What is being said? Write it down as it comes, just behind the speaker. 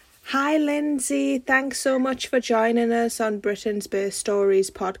Hi, Lyndsey. Thanks so much for joining us on Britain's Birth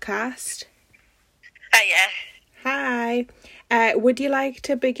Stories podcast. Hiya. Hi. Would you like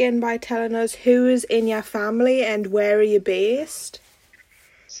to begin by telling us who is in your family and where are you based?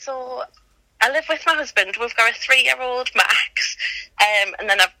 So, I live with my husband. We've got a 3-year-old, Max, and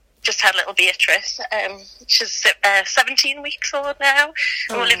then I've just had little Beatrice. She's 17 weeks old now,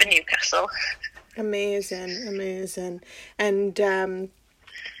 and we live in Newcastle. Amazing. And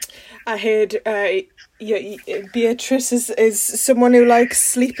I heard Beatrice is someone who likes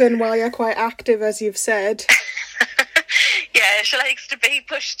sleeping while you're quite active, as you've said. Yeah, she likes to be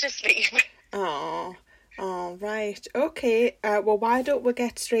pushed to sleep. Oh, right. Okay. Well, why don't we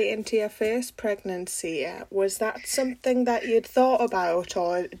get straight into your first pregnancy? Was that something that you'd thought about,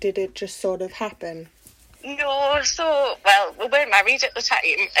 or did it just sort of happen? No, we weren't married at the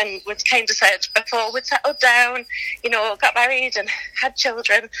time, and we'd kind of said before we'd settled down, got married and had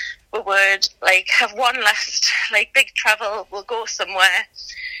children, we would, have one last, big travel, we'll go somewhere.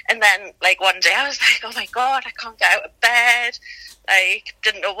 And then, one day I was like, oh my God, I can't get out of bed.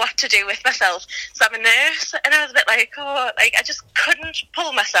 Didn't know what to do with myself. So I'm a nurse, and I was a bit I just couldn't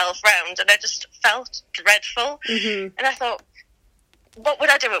pull myself round, and I just felt dreadful. Mm-hmm. And I thought, what would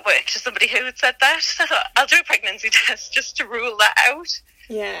I do at work to somebody who had said that? So I thought, I'll do a pregnancy test just to rule that out.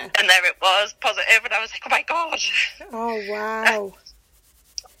 Yeah. And there it was, positive, and I was like, oh my God. Oh, wow.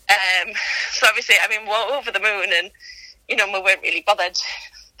 So obviously, we're over the moon, and, we weren't really bothered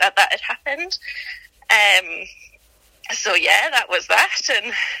that had happened. So yeah, that was that,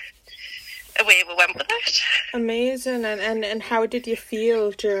 and away we went with it. Amazing. And how did you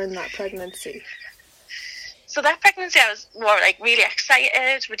feel during that pregnancy? So that pregnancy, I was more really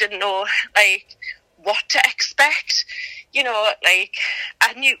excited. We didn't know what to expect.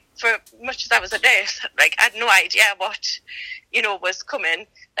 I knew, for much as I was a nurse, I had no idea what was coming.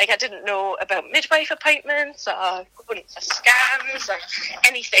 I didn't know about midwife appointments or going for scans or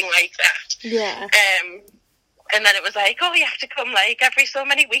anything like that. Yeah. And then it was you have to come every so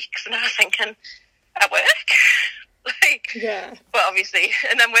many weeks, and I was thinking, at work? Yeah. But obviously,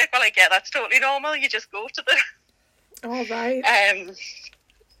 and then work were yeah, that's totally normal, you just go to the... All right.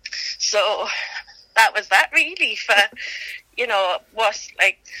 So that was that really for, was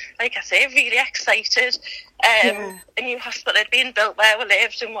like I say, really excited. Yeah. A new hospital had been built where we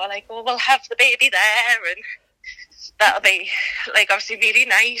lived, and we're oh, we'll have the baby there, and that'll be obviously really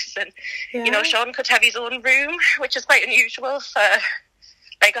nice. And yeah. Sean could have his own room, which is quite unusual for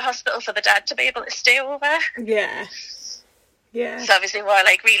a hospital for the dad to be able to stay over. Yeah. Yeah. So obviously we're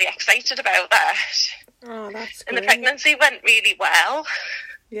really excited about that. Oh, that's great. And the pregnancy went really well.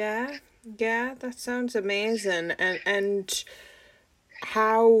 Yeah, that sounds amazing. And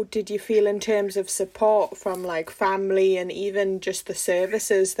how did you feel in terms of support from family and even just the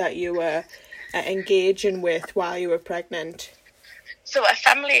services that you were engaging with while you were pregnant? So our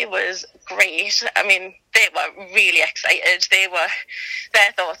family was great. They were really excited.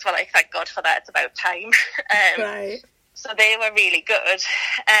 Their thoughts were thank God for that, it's about time. Right. So they were really good.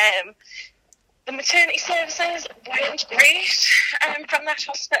 The maternity services weren't great from that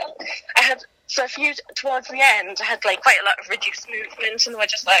hospital. Towards the end, I had quite a lot of reduced movement, and they were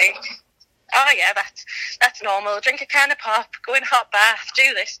just oh yeah, that's normal. Drink a can of pop, go in a hot bath,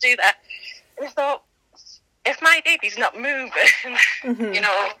 do this, do that. And I thought, if my baby's not moving, mm-hmm.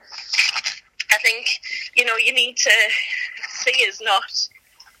 I think, you need to see is not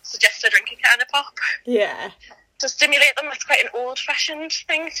suggest I drink a can of pop. Yeah. To stimulate them, that's quite an old-fashioned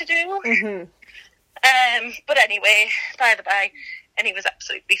thing to do. Mm-hmm. But anyway, by the by, and he was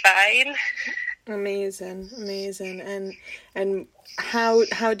absolutely fine. Amazing. And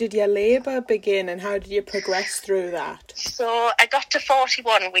how did your labour begin, and how did you progress through that? So I got to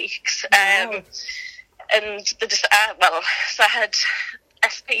 41 weeks. Wow. And so I had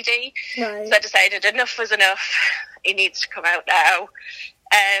SPD. Right. So I decided enough was enough. He needs to come out now.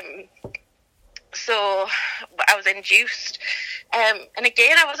 So I was induced. And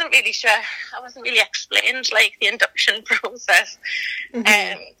again, I wasn't really sure. I wasn't really explained the induction process.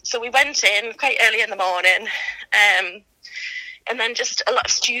 Mm-hmm. So we went in quite early in the morning. And then just a lot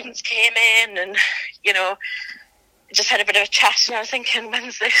of students came in, and, just had a bit of a chat, and I was thinking,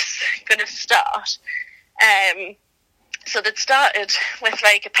 when's this going to start? So they'd started with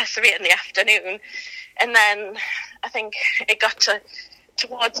a pessary in the afternoon, and then I think it got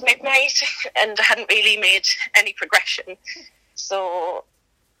towards midnight, and I hadn't really made any progression. So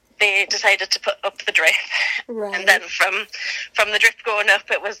they decided to put up the drip. Right. And then from the drip going up,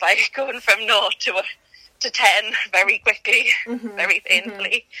 it was going from 0 to 10 very quickly, mm-hmm. very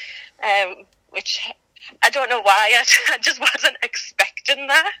painfully, which I don't know why. I just wasn't expecting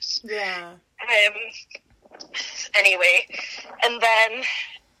that. Yeah. Anyway, and then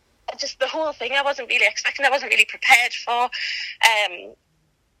just the whole thing I wasn't really expecting. I wasn't really prepared for.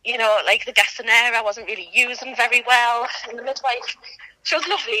 You know, like the gas and air I wasn't really using very well. And the midwife, she was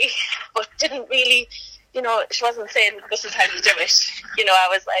lovely, but didn't really, you know, she wasn't saying this is how you do it. You know, I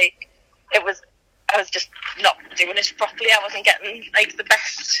was just not doing it properly. I wasn't getting like the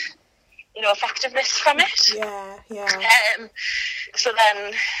best, you know, effectiveness from it. Yeah. So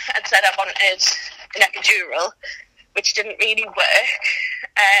then I'd said I wanted an epidural, which didn't really work.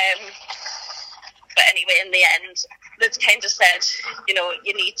 But anyway, in the end, they kind of said, you know,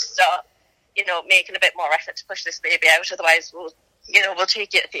 you need to start, you know, making a bit more effort to push this baby out. Otherwise, we'll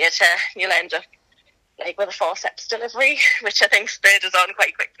take you to theatre. You'll end up like with a forceps delivery, which I think spurred us on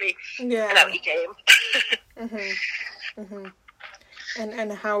quite quickly. Yeah. And out he came.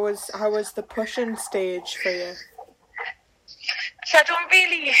 And how was the pushing stage for you? So I don't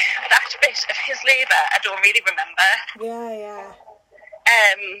really, that bit of his labour, I don't really remember. Yeah.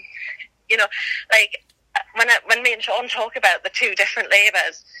 You know, like when me and Sean talk about the two different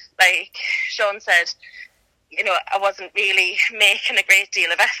labours, like Sean said, you know, I wasn't really making a great deal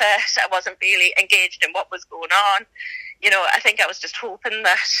of effort. I wasn't really engaged in what was going on. You know, I think I was just hoping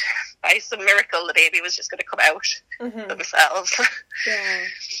that by some miracle the baby was just going to come out themselves.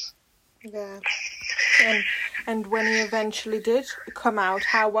 Yeah. And when he eventually did come out,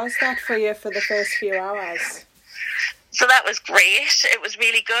 how was that for you for the first few hours? So that was great. It was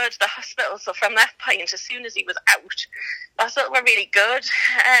really good. The hospital, so from that point, as soon as he was out, the hospital were really good.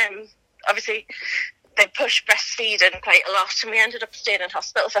 Obviously, they pushed breastfeeding quite a lot, and we ended up staying in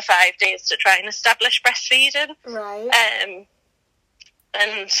hospital for 5 days to try and establish breastfeeding. Right.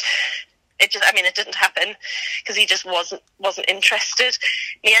 And it didn't happen because he just wasn't interested.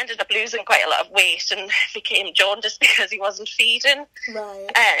 He ended up losing quite a lot of weight and became jaundiced because he wasn't feeding.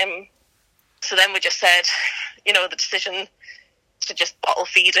 Right. So then we just said, you know, the decision to just bottle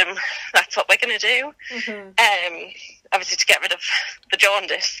feed him, that's what we're going to do. Obviously to get rid of the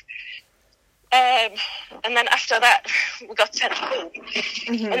jaundice. And then after that, we got sent home.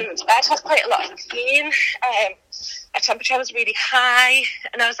 And I'd had quite a lot of pain. My temperature was really high.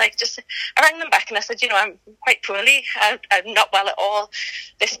 And I was like, I rang them back and I said, you know, I'm quite poorly. I'm not well at all.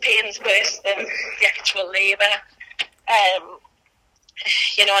 This pain's worse than the actual labour.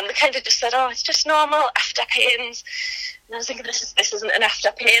 You know, and they kind of just said, oh, it's just normal after pains. And I was thinking, this isn't an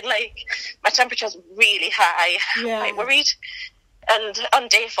after pain. Like, my temperature's really high. Yeah. I'm quite worried. And on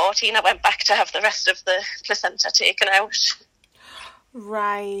day 14, I went back to have the rest of the placenta taken out.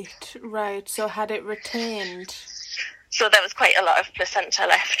 Right. So had it retained? So there was quite a lot of placenta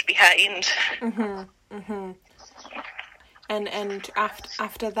left behind. And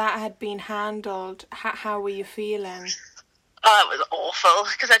after that had been handled, how were you feeling? Oh, it was awful,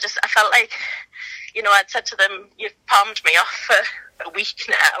 because I felt like, you know, I'd said to them, you've palmed me off for a week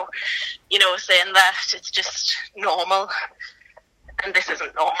now, you know, saying that it's just normal, and this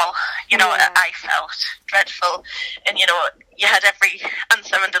isn't normal. You know, I felt dreadful, and, you know, you had every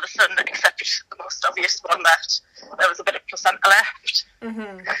answer under the sun except the most obvious one, that there was a bit of placenta left.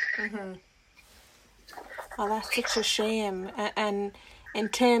 Oh, that's such a shame. And in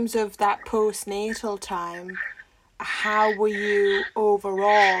terms of that postnatal time, how were you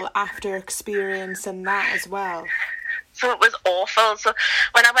overall after experiencing that as well? So it was awful. So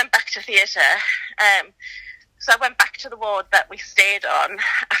when I went back to theatre, so I went back to the ward that we stayed on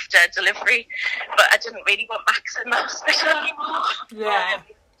after delivery, but I didn't really want Max in the hospital anymore. Yeah.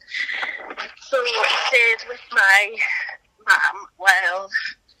 So I stayed with my mum while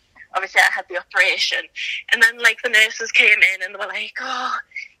obviously I had the operation, and then like the nurses came in and they were like, oh,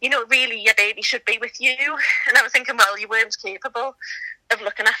 you know, really your baby should be with you. And I was thinking, well, you weren't capable of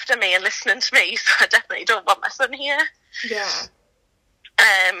looking after me and listening to me, so I definitely don't want my son here. Yeah.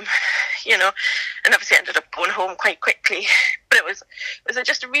 You know, and obviously I ended up going home quite quickly, but it was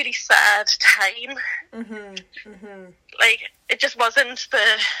just a really sad time. Like, it just wasn't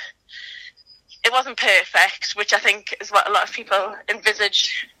perfect, which I think is what a lot of people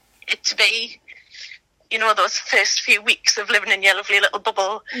envisage it to be. You know, those first few weeks of living in your lovely little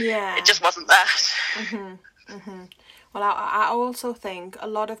bubble, it just wasn't that. Well, I also think a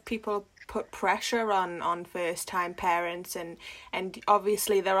lot of people put pressure on first-time parents, and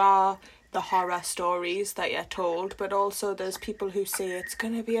obviously there are the horror stories that you're told, but also there's people who say it's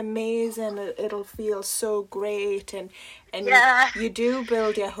going to be amazing, it'll feel so great, and you do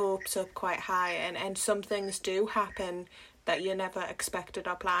build your hopes up quite high, and some things do happen that you never expected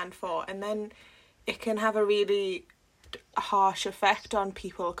or planned for, and then it can have a really a harsh effect on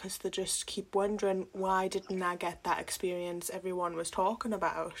people because they just keep wondering, why didn't I get that experience everyone was talking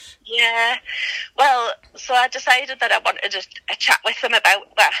about? Yeah. Well, so I decided that I wanted a chat with them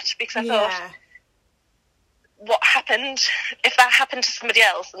about that, because I thought, what happened if that happened to somebody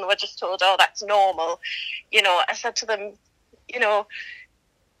else and they were just told, oh, that's normal? You know, I said to them, you know,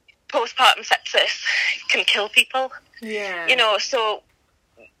 postpartum sepsis can kill people. Yeah. You know, so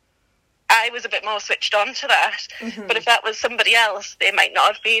I was a bit more switched on to that. Mm-hmm. But if that was somebody else, they might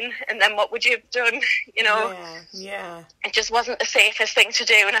not have been. And then what would you have done? You know? Yeah. It just wasn't the safest thing to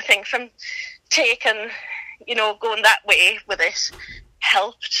do. And I think from taking, you know, going that way with it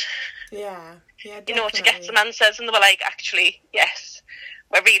helped. Yeah, definitely. You know, to get some answers. And they were like, actually, yes,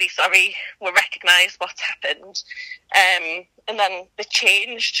 we're really sorry. We recognise what's happened. And then they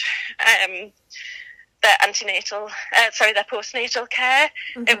changed their their postnatal care.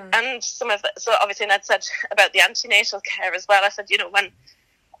 Mm-hmm. And some of so obviously Ned said about the antenatal care as well. I said, you know, when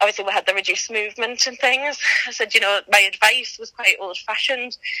obviously we had the reduced movement and things, I said, you know, my advice was quite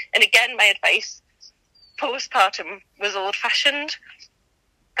old-fashioned. And again, my advice postpartum was old-fashioned.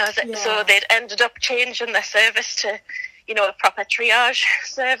 So they'd ended up changing their service to, you know, a proper triage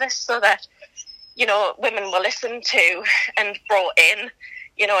service, so that, you know, women were listened to and brought in,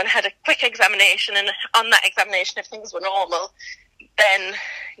 you know, and had a quick examination. And on that examination, if things were normal, then,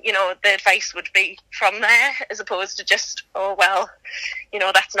 you know, the advice would be from there, as opposed to just, oh, well, you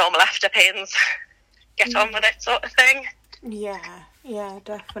know, that's normal after pains, get on with it sort of thing. Yeah,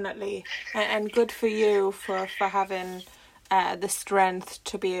 definitely. And good for you for having the strength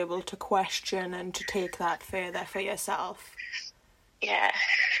to be able to question and to take that further for yourself. Yeah,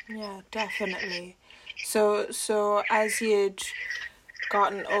 definitely. So as you'd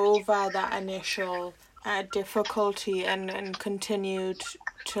gotten over that initial difficulty and continued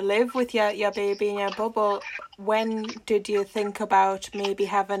to live with your baby in your bubble, when did you think about maybe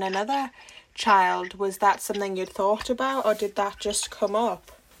having another child? Was that something you'd thought about, or did that just come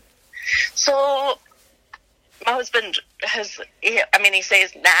up? So my husband he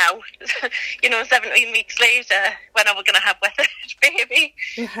says now, you know, 17 weeks later, when are we going to have with it, baby?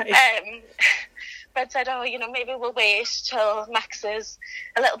 Right. But said, oh, you know, maybe we'll wait till Max is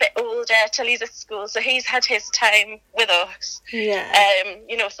a little bit older, till he's at school. So he's had his time with us. Yeah.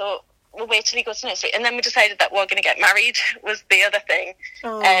 You know, so we'll wait till he goes to nursery. And then we decided that we're going to get married, was the other thing.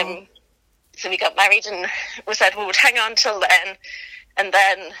 Oh. So we got married, and we said we would hang on till then. And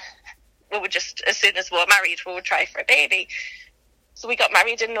then we would just, as soon as we were married, we would try for a baby. So we got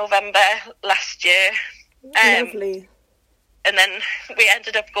married in November last year. Lovely. And then we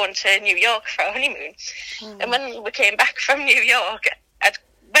ended up going to New York for our honeymoon. Oh. And when we came back from New York, I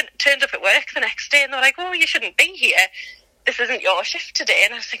turned up at work the next day, and they were like, oh, you shouldn't be here. This isn't your shift today.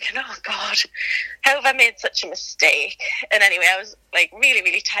 And I was thinking, oh, God, how have I made such a mistake? And anyway, I was, like, really,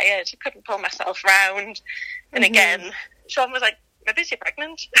 really tired. I couldn't pull myself round. And again, Sean was like, maybe you're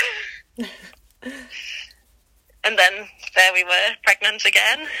pregnant. And then there we were, pregnant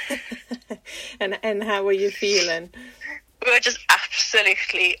again. And how were you feeling? We were just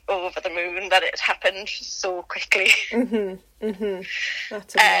absolutely over the moon that it happened so quickly.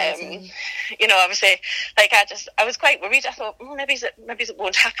 That's amazing. You know, obviously, like I was quite worried. I thought, maybe it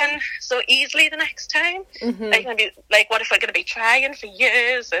won't happen so easily the next time. Like, maybe, like, what if we're going to be trying for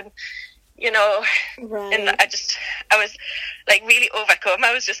years? And, you know, right. And I was like really overcome.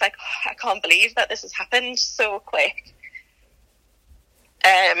 I was just like, oh, I can't believe that this has happened so quick.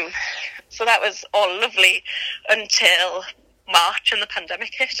 So that was all lovely until March and the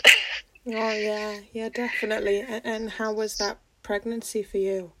pandemic hit. Oh yeah, definitely. And how was that pregnancy for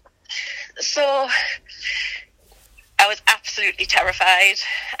you? So I was absolutely terrified.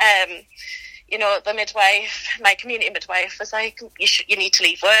 You know, the midwife, my community midwife, was like, you need to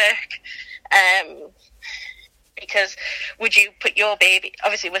leave work. Because would you put your baby,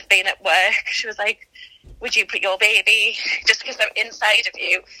 obviously with being at work, she was like, would you put your baby, just because they're inside of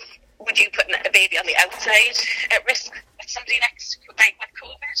you, would you put a baby on the outside at risk with somebody next, like with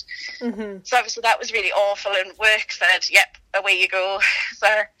COVID? So obviously that was really awful, and work said, yep, away you go. So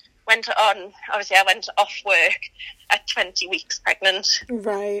I went off work at 20 weeks pregnant.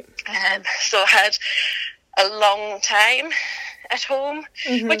 Right. So I had a long time at home,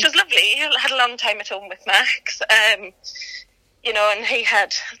 which was lovely. I had a long time at home with Max. You know, and he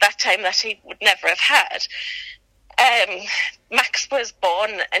had that time that he would never have had. Max was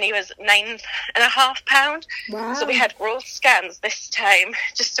born and he was 9.5 pounds. Wow. So we had growth scans this time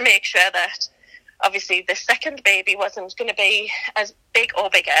just to make sure that obviously the second baby wasn't going to be as big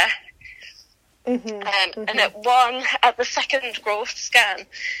or bigger. And at the second growth scan,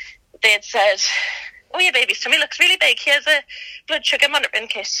 they had said oh, your baby's tummy looks really big. Here's a blood sugar monitoring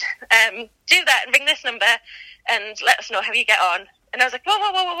kit. Do that and ring this number and let us know how you get on. And I was like,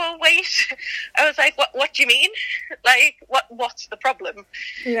 whoa, wait. I was like, what do you mean? Like, what's the problem?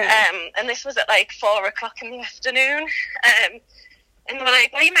 Yeah. And this was at like 4:00 in the afternoon. And they were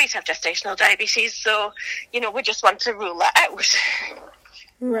like, well, you might have gestational diabetes, so, we just want to rule that out.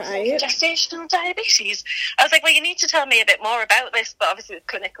 Right. Gestational diabetes. I was like, well, you need to tell me a bit more about this, but obviously the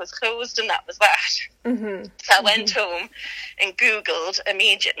clinic was closed and that was that. Mm-hmm. So I went home and Googled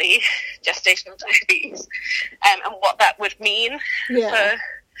immediately gestational diabetes and what that would mean for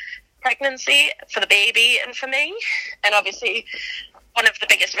pregnancy, for the baby and for me. And obviously one of the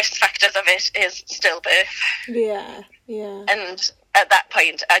biggest risk factors of it is stillbirth. Yeah. And at that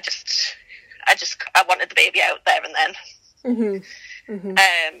point, I wanted the baby out there and then. Mm-hmm. Mm-hmm.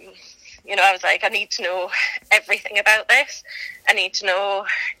 I was like, I need to know everything about this. I need to know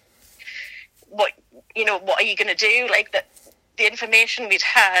what are you going to do? Like, the information we'd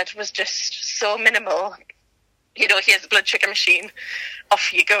had was just so minimal. Here's a blood sugar machine,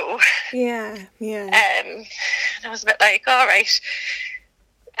 off you go. Yeah. And I was a bit like, all right.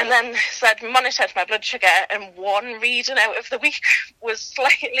 And then, so I'd monitored my blood sugar, and one reading out of the week was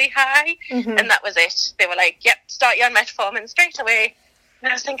slightly high, and that was it. They were like, yep, start you on metformin straight away. And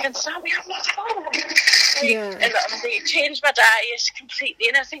I was thinking, start me on metformin. And obviously changed my diet completely,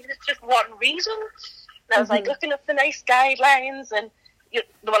 and I was thinking, it's just one reason. And I was like, looking up the nice guidelines, and they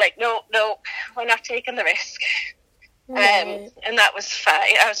were like, no, we're not taking the risk. Right. And that was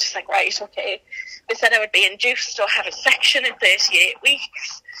fine. I was just like, right, okay. They said I would be induced or have a section in 38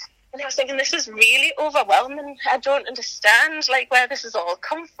 weeks. And I was thinking, this is really overwhelming. I don't understand, where this has all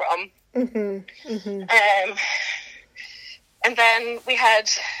come from. Mm-hmm. Mm-hmm. And then we had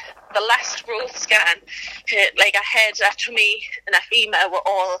the last growth scan. Our head, our tummy, and our femur were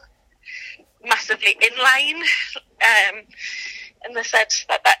all massively in line. And they said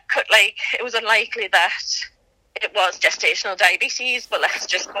that could, it was unlikely that it was gestational diabetes, but let's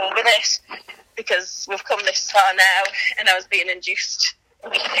just go with it because we've come this far now, and I was being induced a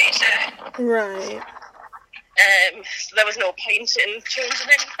week later. Right. So there was no point in changing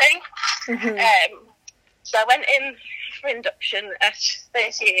anything. Mm-hmm. So I went in for induction at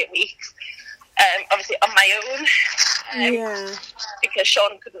 38 weeks, obviously on my own, because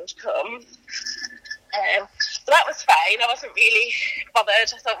Sean couldn't come. So that was fine. I wasn't really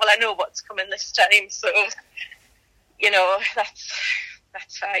bothered. I thought, well, I know what's coming this time, so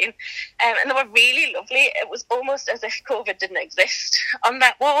that's fine. And they were really lovely. It was almost as if COVID didn't exist on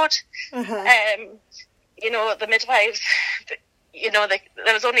that ward. The midwives,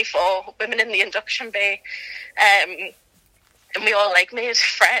 there was only 4 women in the induction bay, and we all made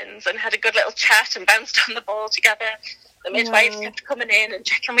friends and had a good little chat and bounced on the ball together. The midwives kept coming in and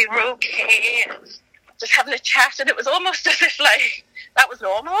checking we were okay, and just having a chat, and it was almost as if that was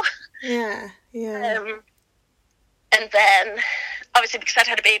normal. And then, obviously, because I'd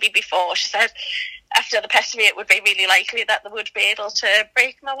had a baby before, she said after the pessary it would be really likely that they would be able to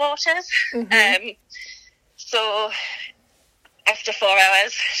break my waters. So after 4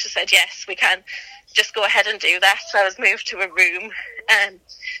 hours, she said, yes, we can just go ahead and do that. So I was moved to a room, and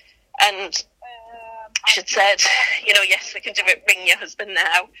she'd said, yes, we can do it, ring your husband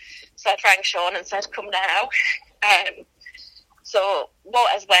now. So I rang Sean and said, come now. So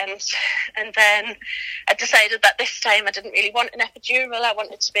waters went, and then I decided that this time I didn't really want an epidural. I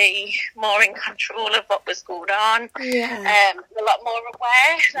wanted to be more in control of what was going on. A lot more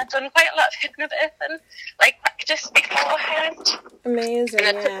aware. I'd done quite a lot of hypnobirth and practice beforehand. Amazing.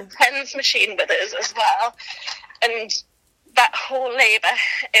 And I took the TENS machine with us as well. And that whole labour,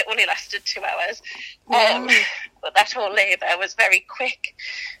 it only lasted 2 hours. But that whole labour was very quick,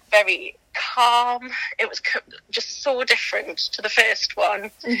 very calm. It was just so different to the first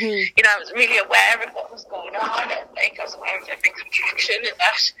one. I was really aware of what was going on. I was aware of every contraction, and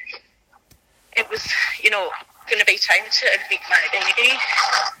that it was, going to be time to meet my baby.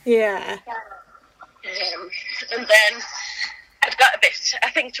 And then I'd got a bit, I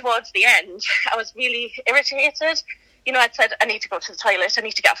think towards the end, I was really irritated. I'd said, I need to go to the toilet, I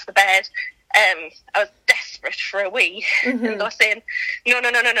need to get off the bed. I was desperate for a wee, and they were saying,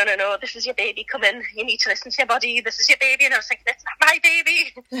 no, this is your baby, come in, you need to listen to your body, this is your baby. And I was thinking, it's not my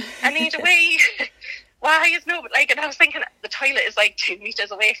baby, I need a wee. Why is no, and I was thinking, the toilet is 2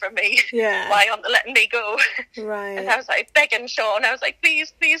 meters away from me, why aren't they letting me go? Right. And I was begging Sean, I was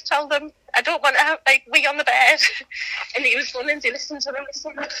please tell them, I don't want to have wee on the bed. And he was going, Lyndsey, listen to them.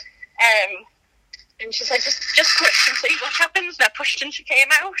 And she said, just push and see what happens. And I pushed and she came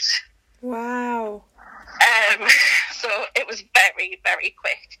out. Wow. So it was very, very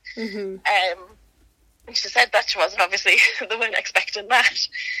quick. And she said that she wasn't, obviously, they weren't expecting that.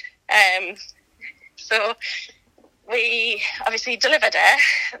 So we obviously delivered her,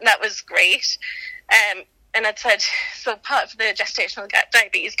 and that was great. And I'd said, so part of the gestational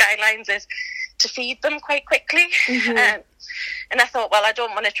diabetes guidelines is to feed them quite quickly. And I thought, well, I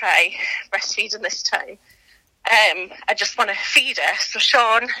don't want to try breastfeeding this time. I just want to feed her. So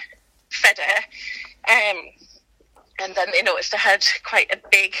Sean fed her. And then they noticed I had quite a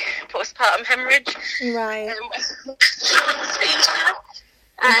big postpartum hemorrhage. Right.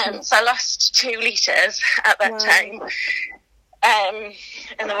 So I lost 2 litres at that time. And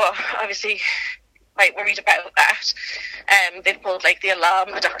they were obviously quite worried about that. They pulled like the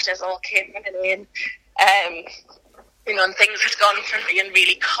alarm, the doctors all came running in. You know, and things had gone from being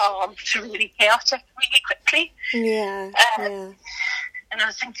really calm to really chaotic really quickly. Yeah. And I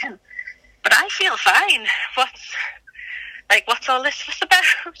was thinking, but I feel fine. What's all this fuss about?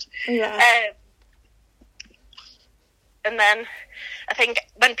 Yeah. And then I think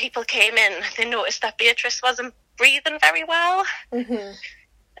when people came in, they noticed that Beatrice wasn't breathing very well.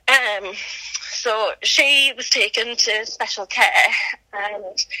 So she was taken to special care,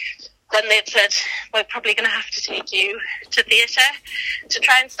 and then they'd said, we're probably going to have to take you to theatre to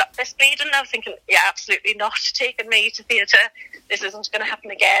try and stop this bleeding. And I was thinking, yeah, absolutely not taking me to theatre. This isn't going to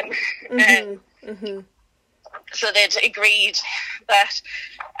happen again. So they'd agreed that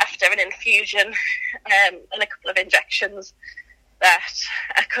after an infusion and a couple of injections that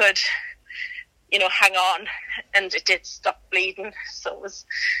I could, you know, hang on, and it did stop bleeding. So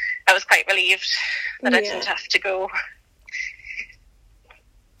I was quite relieved that I didn't have to go.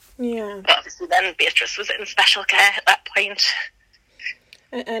 Yeah. But obviously then Beatrice was in special care at that point.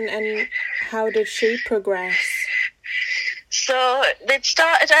 And how did she progress? So they'd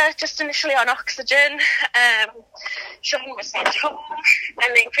started her just initially on oxygen. Sean was sent home,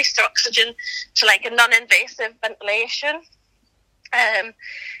 and they increased her oxygen to like a non-invasive ventilation. And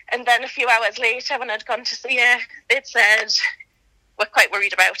then a few hours later, when I'd gone to see her, they'd said, we're quite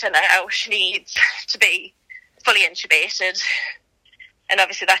worried about her now. She needs to be fully intubated. And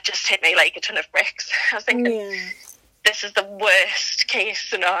obviously that just hit me like a ton of bricks. I was thinking, this is the worst case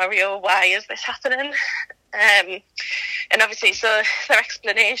scenario. Why is this happening? And obviously, so their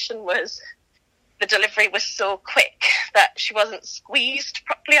explanation was the delivery was so quick that she wasn't squeezed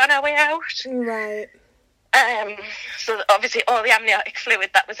properly on her way out. Right. So obviously all the amniotic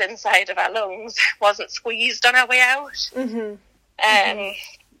fluid that was inside of our lungs wasn't squeezed on our way out.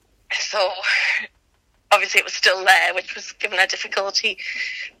 So obviously it was still there, which was giving her difficulty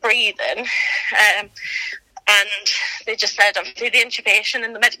breathing. And they just said obviously the intubation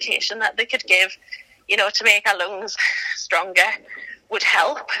and the medication that they could give, you know, to make our lungs stronger would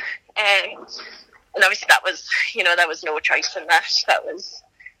help. And obviously that was, you know, there was no choice in that. That was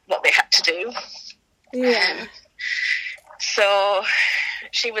what they had to do. Yeah. So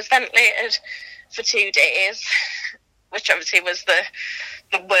she was ventilated for 2 days, which obviously was the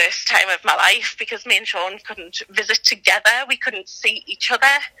worst time of my life because me and Sean couldn't visit together. We couldn't see each other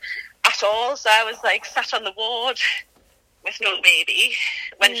at all. So I was like sat on the ward with no baby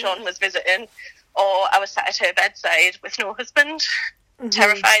when Sean was visiting, or I was sat at her bedside with no husband,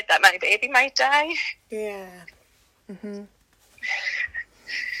 terrified that my baby might die. Yeah.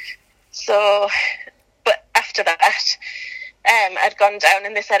 So, but after that, I'd gone down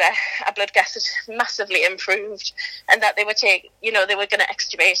and they said her blood gas had massively improved, and that they were they were going to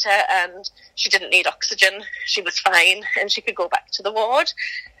extubate her, and she didn't need oxygen. She was fine, and she could go back to the ward.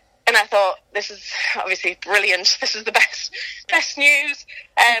 And I thought, this is obviously brilliant. This is the best news.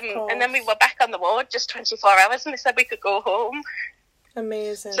 And then we were back on the ward just 24 hours, and they said we could go home.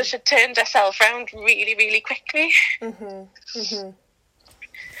 Amazing. So she turned herself around really, really quickly.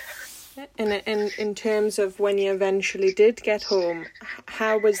 And in terms of when you eventually did get home,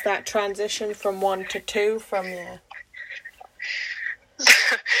 how was that transition from 1 to 2 from you?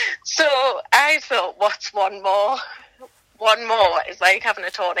 So I thought, what's one more? One more is like having a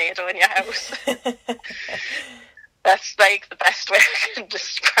tornado in your house. That's like the best way I can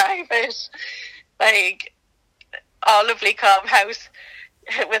describe it. Like our lovely calm house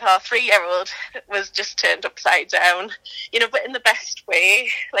with our 3-year-old was just turned upside down, you know, but in the best way.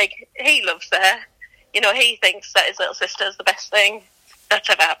 Like, he loves her, you know, he thinks that his little sister is the best thing that's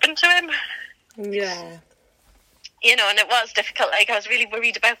ever happened to him. Yeah. You know, and it was difficult. Like, I was really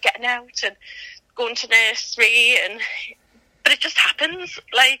worried about getting out and going to nursery, but it just happens.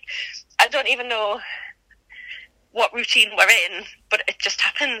 Like, I don't even know what routine we're in, but it just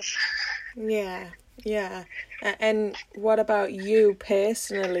happens. Yeah. And what about you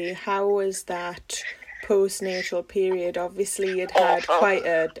personally? How was that postnatal period? Obviously, you'd had quite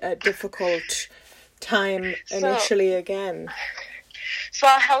a difficult time initially again? So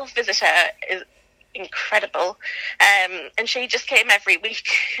our health visitor is incredible, and she just came every week,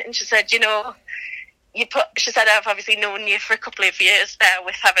 and she said, she said, I've obviously known you for a couple of years now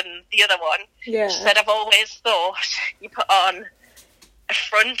with having the other one. Yeah. She said, I've always thought you put on a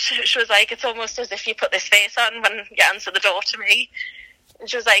front. She was like, it's almost as if you put this face on when you answer the door to me. And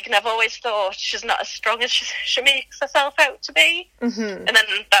she was like, and I've always thought she's not as strong as she makes herself out to be. Mm-hmm. And then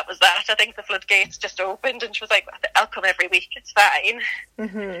that was that. I think the floodgates just opened, and she was like, I'll come every week, it's fine.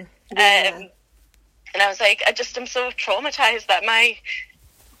 Mm-hmm. Yeah. And I was like, I'm so traumatised that I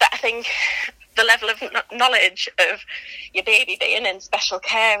think the level of knowledge of your baby being in special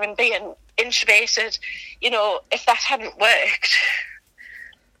care and being intubated, if that hadn't worked,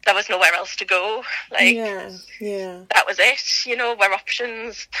 there was nowhere else to go. That was it. Where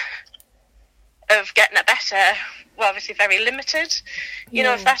options of getting it better were obviously very limited.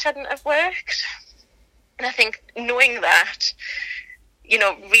 If that hadn't have worked. And I think knowing that,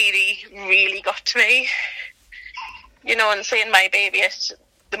 really, really got to me. And seeing my baby at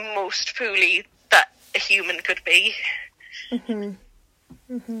the most fully that a human could be. Mm-hmm.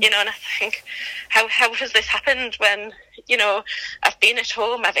 Mm-hmm. And I think, how has this happened when, I've been at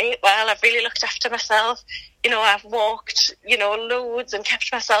home, I've ate well, I've really looked after myself, I've walked, loads and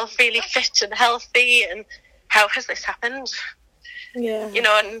kept myself really fit and healthy, and how has this happened? Yeah.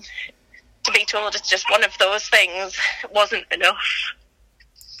 And to be told it's just one of those things wasn't enough.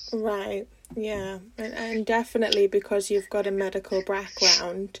 Right, yeah. And definitely because you've got a medical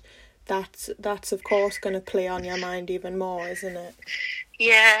background, that's of course going to play on your mind even more, isn't it?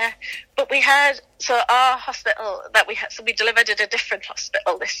 Yeah, but our hospital that we had, so we delivered at a different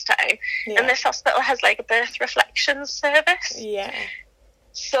hospital this time, and this hospital has like a birth reflections service. Yeah.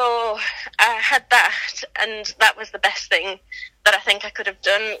 So I had that, and that was the best thing that I think I could have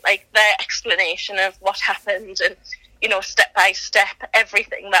done, like their explanation of what happened and, step by step,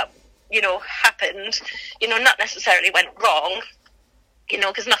 everything that, happened, not necessarily went wrong,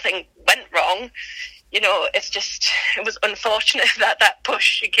 because nothing went wrong. It's just, it was unfortunate that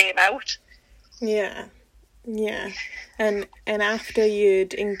push came out. Yeah. And after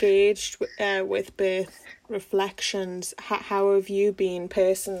you'd engaged with birth reflections, how have you been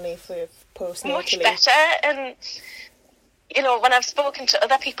personally for postnatally? Much better. And, when I've spoken to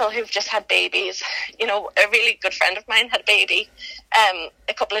other people who've just had babies, a really good friend of mine had a baby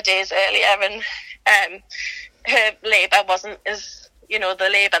a couple of days earlier, and her labour wasn't as, the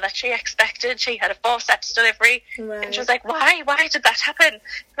labour that she expected. She had a forceps delivery. Right. And she was like, why did that happen? And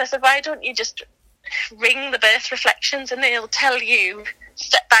I said, why don't you just ring the birth reflections and they'll tell you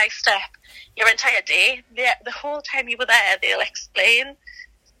step by step your entire day. The whole time you were there, they'll explain,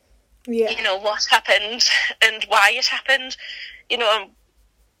 what happened and why it happened,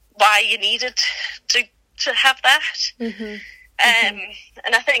 why you needed to have that. Mm-hmm.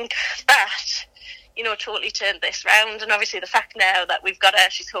 And I think that, totally turned this round. And obviously the fact now that we've got her,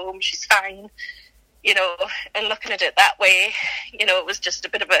 she's home, she's fine, and looking at it that way, it was just a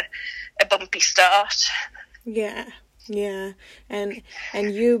bit of a bumpy start. Yeah. And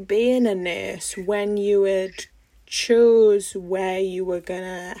you being a nurse, when you had chose where you were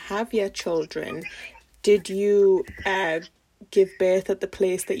gonna have your children, did you give birth at the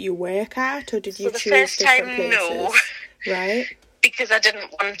place that you work at, or did you choose different places? No. Right. Because I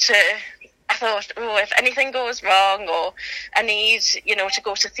didn't want to. I thought, if anything goes wrong or I need, to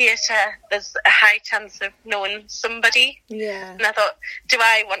go to theatre, there's a high chance of knowing somebody. Yeah. And I thought, do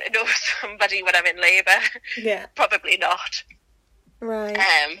I want to know somebody when I'm in labour? Yeah. Probably not. Right.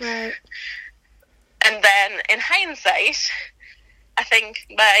 Right. And then in hindsight, I think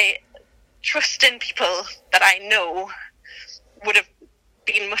my trust in people that I know would have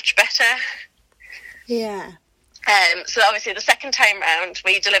been much better. Yeah. So obviously the second time round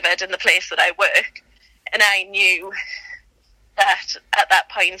we delivered in the place that I work, and I knew that at that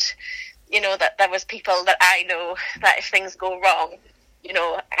point, that there was people that I know that if things go wrong,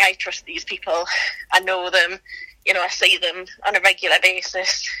 I trust these people, I know them, I see them on a regular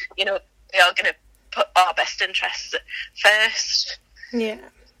basis, they are going to put our best interests first. Yeah.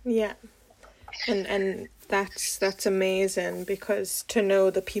 And that's amazing, because to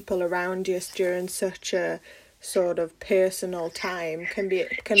know the people around you during such a sort of personal time can be a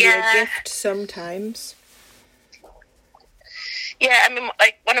gift sometimes. Yeah, I mean,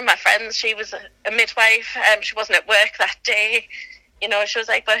 like one of my friends, she was a midwife, she wasn't at work that day, she was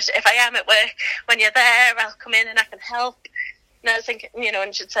like, but if I am at work when you're there, I'll come in and I can help. And I was thinking,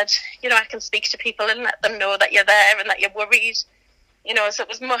 and she said, I can speak to people and let them know that you're there and that you're worried. you know, so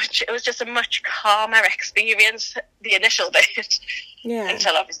it was just a much calmer experience, the initial bit. Yeah.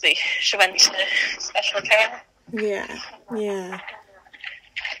 Until obviously she went to special care. Yeah.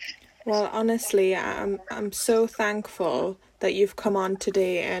 Well, honestly, I'm so thankful that you've come on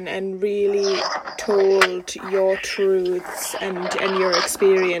today and really told your truths and your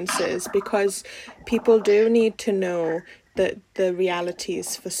experiences, because people do need to know that the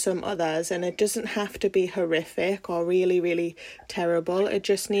realities for some others, and it doesn't have to be horrific or really, really terrible. It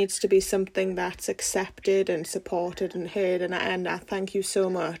just needs to be something that's accepted and supported and heard, and I thank you so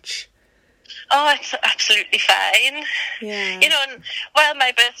much. Oh, it's absolutely fine. Yeah. You know, and while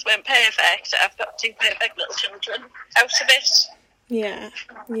my births weren't perfect, I've got 2 perfect little children out of it.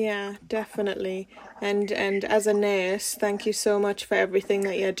 Yeah, definitely. And as a nurse, thank you so much for everything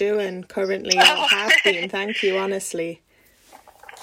that you're doing currently or have been. Thank you, honestly.